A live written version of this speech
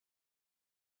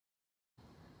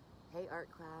Hey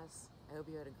art class, I hope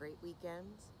you had a great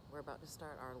weekend. We're about to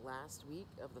start our last week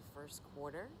of the first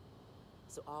quarter.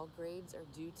 So all grades are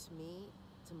due to me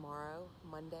tomorrow,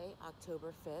 Monday,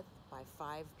 October 5th by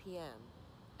 5 p.m.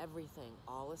 Everything,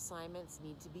 all assignments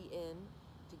need to be in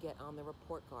to get on the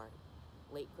report card.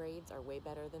 Late grades are way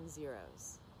better than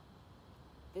zeros.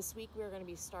 This week we're going to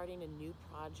be starting a new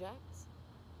project.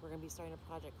 We're going to be starting a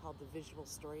project called the Visual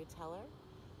Storyteller.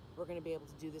 We're going to be able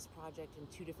to do this project in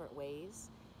two different ways,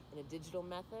 in a digital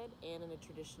method and in a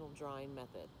traditional drawing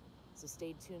method. So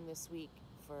stay tuned this week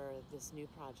for this new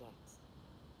project.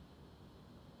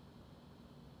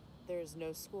 There's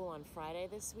no school on Friday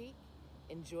this week.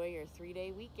 Enjoy your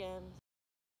 3-day weekend.